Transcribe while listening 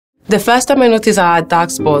The first time I noticed I had dark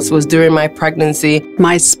spots was during my pregnancy.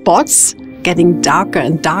 My spots getting darker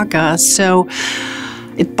and darker, so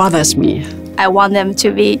it bothers me. I want them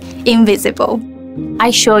to be invisible. I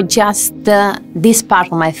show just this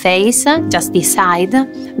part of my face, just this side,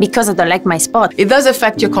 because I don't like my spot. It does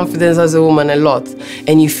affect your confidence as a woman a lot,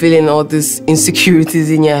 and you feeling all these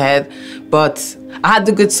insecurities in your head. But I had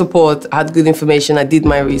the good support, I had good information, I did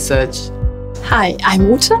my research. Hi, I'm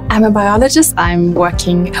Ute. I'm a biologist. I'm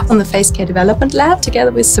working on the face care development lab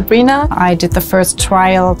together with Sabrina. I did the first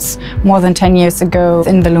trials more than 10 years ago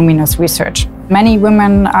in the Luminous research. Many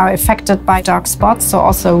women are affected by dark spots, so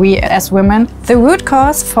also we as women. The root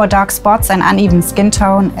cause for dark spots and uneven skin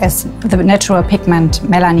tone is the natural pigment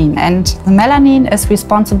melanin. And the melanin is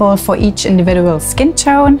responsible for each individual skin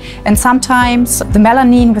tone. And sometimes the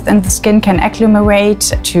melanin within the skin can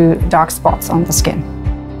agglomerate to dark spots on the skin.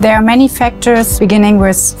 There are many factors, beginning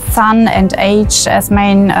with sun and age as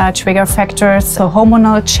main trigger factors. So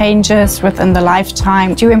hormonal changes within the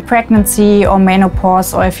lifetime, during pregnancy or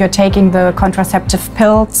menopause, or if you're taking the contraceptive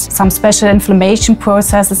pills, some special inflammation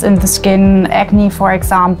processes in the skin, acne, for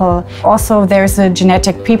example. Also, there's a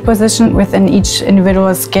genetic predisposition within each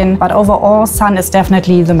individual skin, but overall, sun is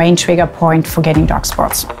definitely the main trigger point for getting dark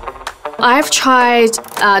spots. I've tried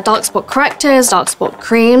dark spot correctors, dark spot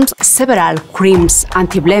creams. Several creams,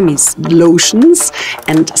 anti-blemish, lotions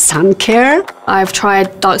and sun care. I've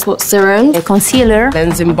tried dark spot serums, A concealer,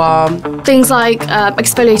 Cleansing balm. things like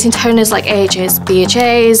exfoliating toners like AHAs,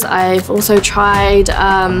 BHAs. I've also tried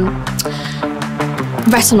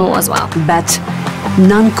retinol as well. But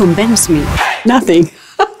none convince me. Nothing.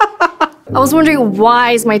 I was wondering,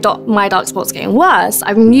 why is my dark spots getting worse?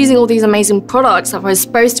 I'm using all these amazing products that were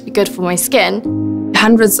supposed to be good for my skin.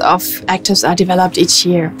 Hundreds of actives are developed each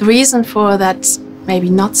year. The reason for that maybe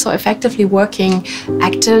not so effectively working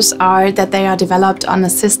actives are that they are developed on a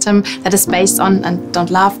system that is based on, and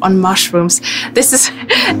don't laugh, on mushrooms. This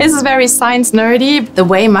is very science nerdy. The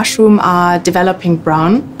way mushrooms are developing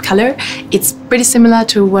brown color, it's pretty similar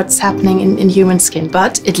to what's happening in human skin,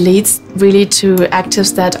 but it leads really to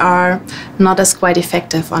actives that are not as quite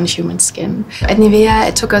effective on human skin. At NIVEA,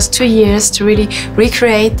 it took us 2 years to really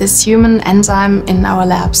recreate this human enzyme in our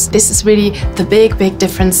labs. This is really the big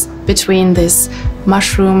difference between this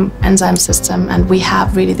mushroom enzyme system, and we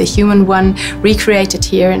have really the human one recreated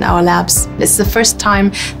here in our labs. This is the first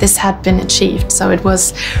time this had been achieved, so it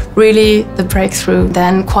was really the breakthrough.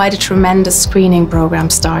 Then quite a tremendous screening program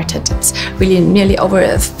started. It's really nearly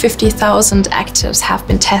over 50,000 actives have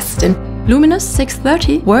been tested.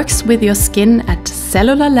 Luminous630 works with your skin at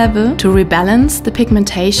cellular level to rebalance the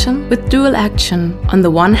pigmentation with dual action. On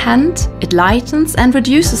the one hand, it lightens and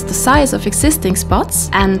reduces the size of existing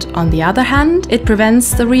spots, and on the other hand, it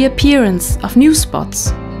prevents the reappearance of new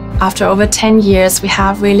spots. After over 10 years, we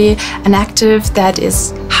have really an active that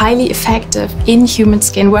is highly effective in human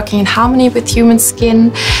skin, working in harmony with human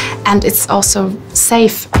skin, and it's also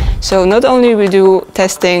safe. So not only we do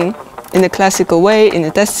testing in a classical way in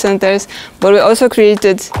the test centers, but we also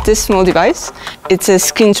created this small device. It's a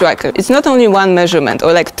skin tracker. It's not only one measurement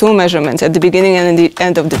or like 2 measurements at the beginning and the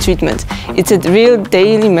end of the treatment. It's a real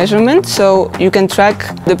daily measurement, so you can track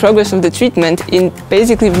the progress of the treatment in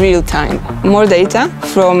basically real time. More data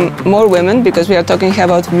from more women, because we are talking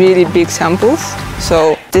about really big samples.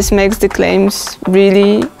 So this makes the claims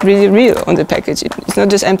really real on the package. It's not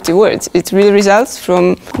just empty words. It really results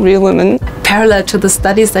from real women. Parallel to the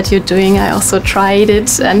studies that you're doing, I also tried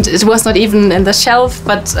it, and it was not even in the shelf,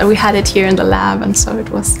 but we had it here in the lab, and so it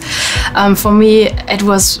was, for me, it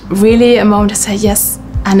was really a moment to say yes,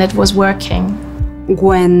 and it was working.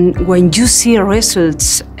 When you see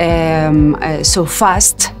results so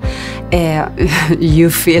fast,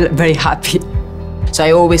 you feel very happy. So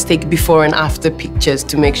I always take before and after pictures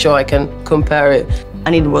to make sure I can compare it.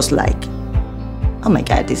 And it was like, oh my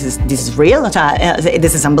God, this is real.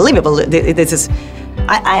 This is unbelievable. This is.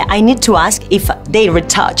 I need to ask if they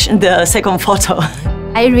retouch the second photo.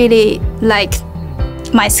 I really like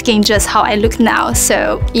my skin just how I look now,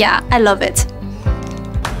 so yeah, I love it.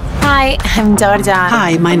 Hi, I'm Georgia.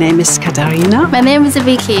 Hi, my name is Katarina. My name is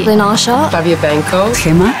Vicky. Fabio Benko.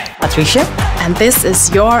 Gemma. Patricia. And this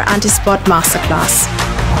is your Anti-Spot Masterclass.